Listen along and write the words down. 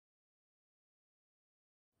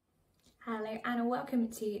Hello and welcome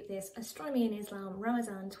to this Astronomy in Islam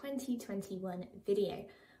Ramadan 2021 video.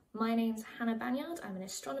 My name's Hannah Banyard, I'm an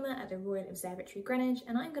astronomer at the Royal Observatory Greenwich,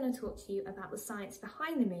 and I'm going to talk to you about the science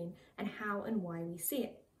behind the moon and how and why we see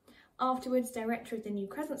it. Afterwards, Director of the new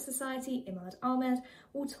Crescent Society Imad Ahmed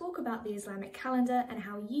will talk about the Islamic calendar and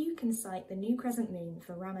how you can sight the new crescent moon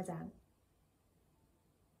for Ramadan.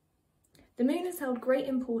 The moon has held great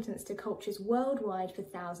importance to cultures worldwide for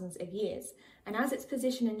thousands of years, and as its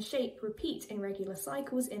position and shape repeat in regular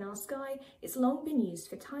cycles in our sky, it's long been used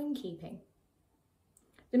for timekeeping.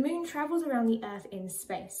 The moon travels around the Earth in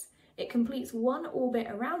space. It completes one orbit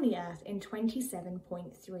around the Earth in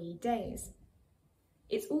 27.3 days.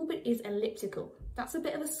 Its orbit is elliptical, that's a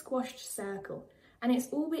bit of a squashed circle, and its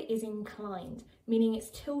orbit is inclined, meaning it's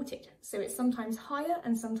tilted, so it's sometimes higher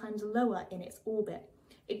and sometimes lower in its orbit.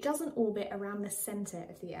 It doesn't orbit around the centre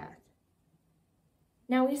of the Earth.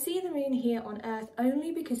 Now we see the moon here on Earth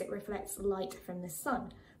only because it reflects light from the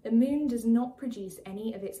sun. The moon does not produce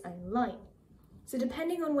any of its own light. So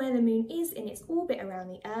depending on where the moon is in its orbit around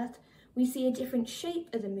the Earth, we see a different shape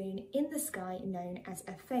of the moon in the sky known as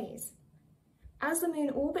a phase. As the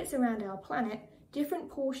moon orbits around our planet, different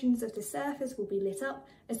portions of the surface will be lit up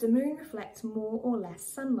as the moon reflects more or less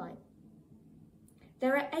sunlight.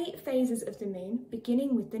 There are 8 phases of the moon,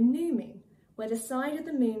 beginning with the new moon, where the side of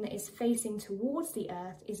the moon that is facing towards the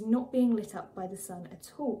Earth is not being lit up by the sun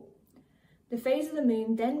at all. The phase of the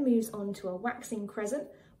moon then moves on to a waxing crescent,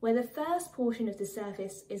 where the first portion of the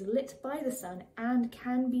surface is lit by the sun and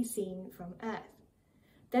can be seen from Earth.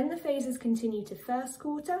 Then the phases continue to first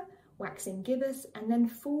quarter, waxing gibbous, and then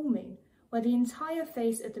full moon, where the entire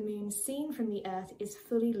face of the moon seen from the Earth is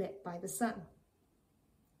fully lit by the sun.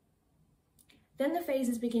 Then the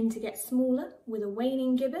phases begin to get smaller with a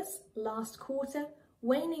waning gibbous, last quarter,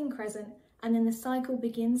 waning crescent, and then the cycle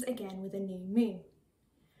begins again with a new moon.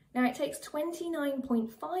 Now it takes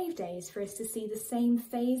 29.5 days for us to see the same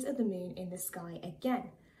phase of the moon in the sky again.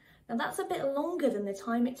 Now that's a bit longer than the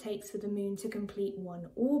time it takes for the moon to complete one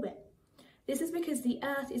orbit. This is because the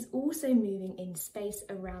Earth is also moving in space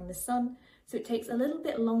around the sun, so it takes a little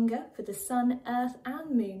bit longer for the sun, Earth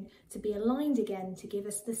and moon to be aligned again to give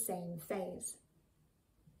us the same phase.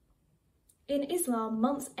 In Islam,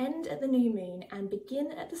 months end at the new moon and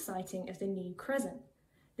begin at the sighting of the new crescent.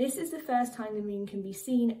 This is the first time the moon can be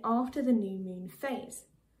seen after the new moon phase.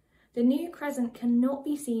 The new crescent cannot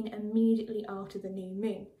be seen immediately after the new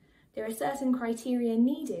moon. There are certain criteria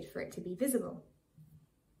needed for it to be visible.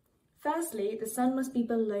 Firstly, the sun must be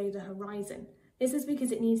below the horizon. This is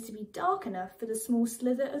because it needs to be dark enough for the small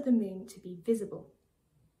slither of the moon to be visible.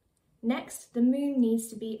 Next, the moon needs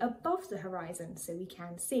to be above the horizon so we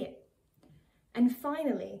can see it. And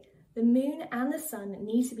finally, the moon and the sun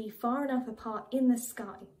need to be far enough apart in the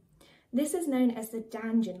sky. This is known as the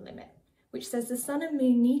Danjan limit, which says the sun and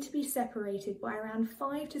moon need to be separated by around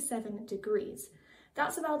 5 to 7 degrees.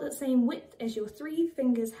 That's about the same width as your 3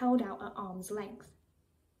 fingers held out at arm's length.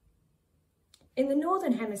 In the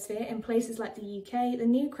northern hemisphere, in places like the UK, the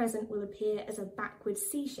new crescent will appear as a backward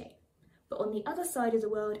C shape. But on the other side of the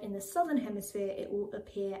world, in the southern hemisphere, it will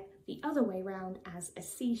appear the other way round as a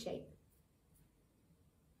C shape.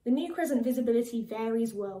 The new crescent visibility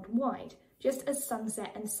varies worldwide, just as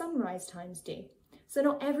sunset and sunrise times do, so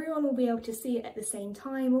not everyone will be able to see it at the same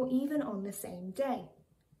time or even on the same day.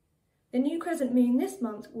 The new crescent moon this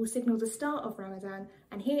month will signal the start of Ramadan,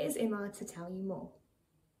 and here is Imad to tell you more.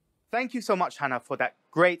 Thank you so much, Hannah, for that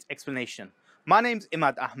great explanation. My name's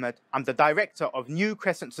Imad Ahmed. I'm the director of New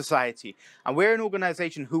Crescent Society, and we're an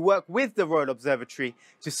organisation who work with the Royal Observatory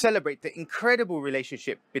to celebrate the incredible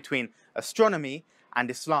relationship between astronomy and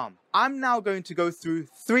Islam. I'm now going to go through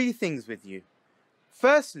 3 things with you.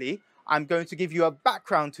 Firstly, I'm going to give you a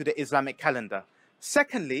background to the Islamic calendar.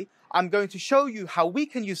 Secondly, I'm going to show you how we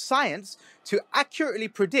can use science to accurately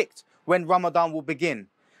predict when Ramadan will begin.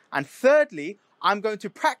 And thirdly, I'm going to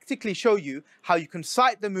practically show you how you can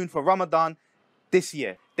sight the moon for Ramadan this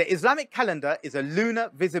year. The Islamic calendar is a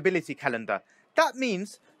lunar visibility calendar. That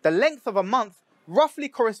means the length of a month roughly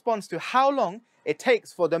corresponds to how long it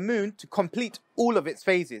takes for the moon to complete all of its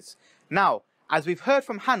phases. Now, as we've heard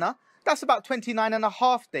from Hannah, that's about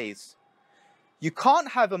 29.5 days. You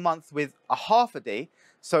can't have a month with a half a day,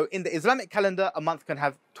 so in the Islamic calendar, a month can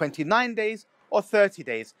have 29 days or 30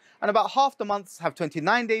 days, and about half the months have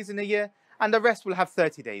 29 days in a year, and the rest will have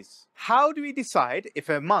 30 days. How do we decide if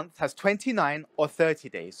a month has 29 or 30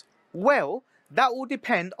 days? Well, that will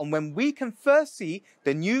depend on when we can first see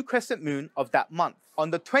the new crescent moon of that month. On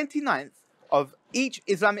the 29th of each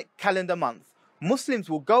Islamic calendar month, Muslims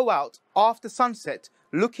will go out after sunset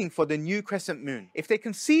looking for the new crescent moon. If they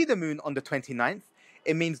can see the moon on the 29th,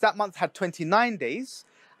 it means that month had 29 days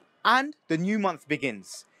and the new month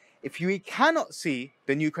begins. If we cannot see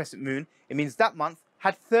the new crescent moon, it means that month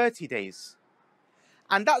had 30 days.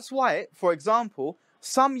 And that's why, for example,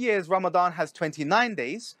 some years Ramadan has 29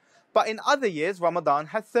 days, but in other years Ramadan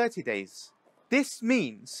has 30 days. This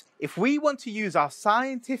means if we want to use our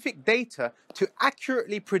scientific data to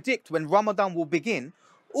accurately predict when Ramadan will begin,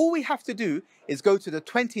 all we have to do is go to the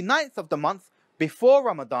 29th of the month before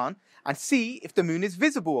Ramadan and see if the moon is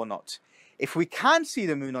visible or not. If we can see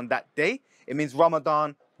the moon on that day, it means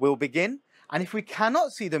Ramadan will begin. And if we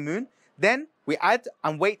cannot see the moon, then we add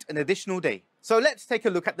and wait an additional day. So let's take a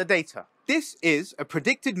look at the data. This is a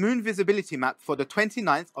predicted moon visibility map for the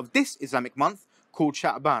 29th of this Islamic month called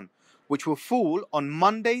Sha'ban, which will fall on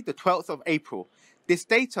Monday, the 12th of April. This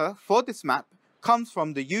data for this map comes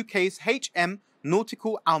from the UK's HM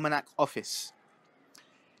Nautical Almanac Office.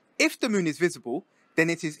 If the moon is visible, then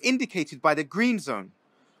it is indicated by the green zone.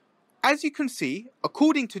 As you can see,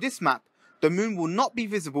 according to this map, the moon will not be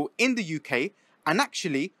visible in the UK, and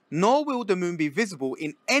actually, nor will the moon be visible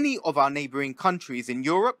in any of our neighbouring countries in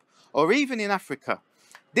Europe or even in Africa.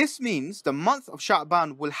 This means the month of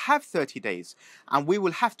Sha'ban will have 30 days, and we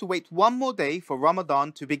will have to wait one more day for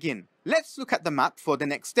Ramadan to begin. Let's look at the map for the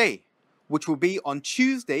next day, which will be on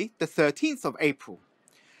Tuesday, the 13th of April.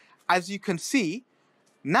 As you can see,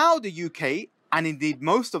 now the UK, and indeed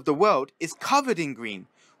most of the world, is covered in green,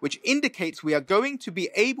 which indicates we are going to be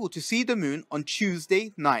able to see the moon on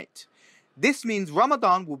Tuesday night. This means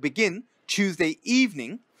Ramadan will begin Tuesday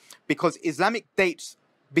evening, because Islamic dates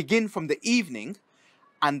begin from the evening,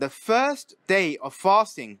 and the first day of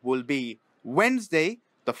fasting will be Wednesday,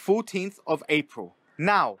 the 14th of April.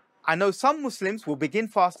 Now, I know some Muslims will begin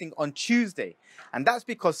fasting on Tuesday, and that's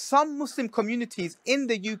because some Muslim communities in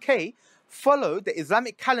the UK follow the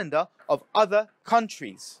Islamic calendar of other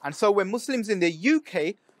countries. And so when Muslims in the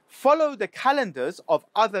UK follow the calendars of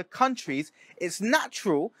other countries, it's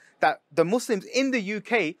natural that the Muslims in the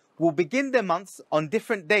UK will begin their months on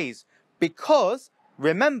different days, because,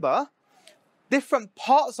 remember, different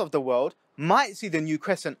parts of the world might see the new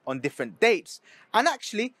crescent on different dates, and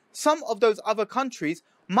actually some of those other countries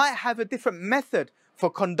might have a different method for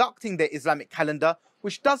conducting their Islamic calendar,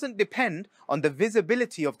 which doesn't depend on the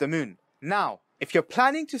visibility of the moon. Now, if you're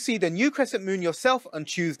planning to see the new crescent moon yourself on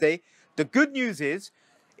Tuesday, the good news is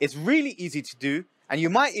it's really easy to do, and you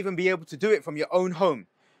might even be able to do it from your own home.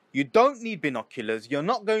 You don't need binoculars, you're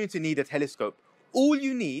not going to need a telescope. All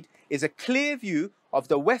you need is a clear view of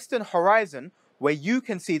the western horizon where you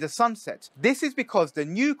can see the sunset. This is because the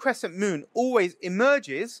new crescent moon always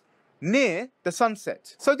emerges near the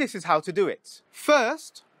sunset. So this is how to do it.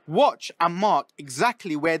 First, watch and mark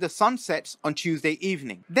exactly where the sun sets on Tuesday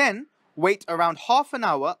evening. Then, wait around half an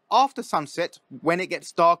hour after sunset when it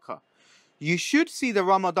gets darker. You should see the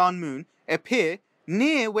Ramadan moon appear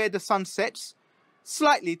near where the sun sets,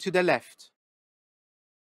 slightly to the left.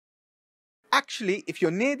 Actually, if you're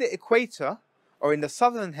near the equator or in the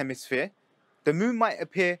southern hemisphere, the moon might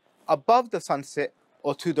appear above the sunset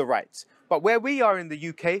or to the right. But where we are in the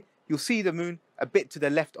UK, you'll see the moon a bit to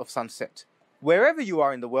the left of sunset. Wherever you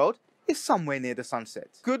are in the world is somewhere near the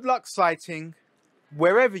sunset. Good luck sighting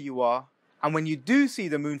wherever you are, and when you do see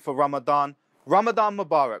the moon for Ramadan, Ramadan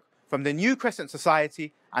Mubarak from the New Crescent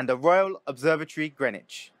Society and the Royal Observatory,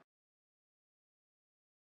 Greenwich.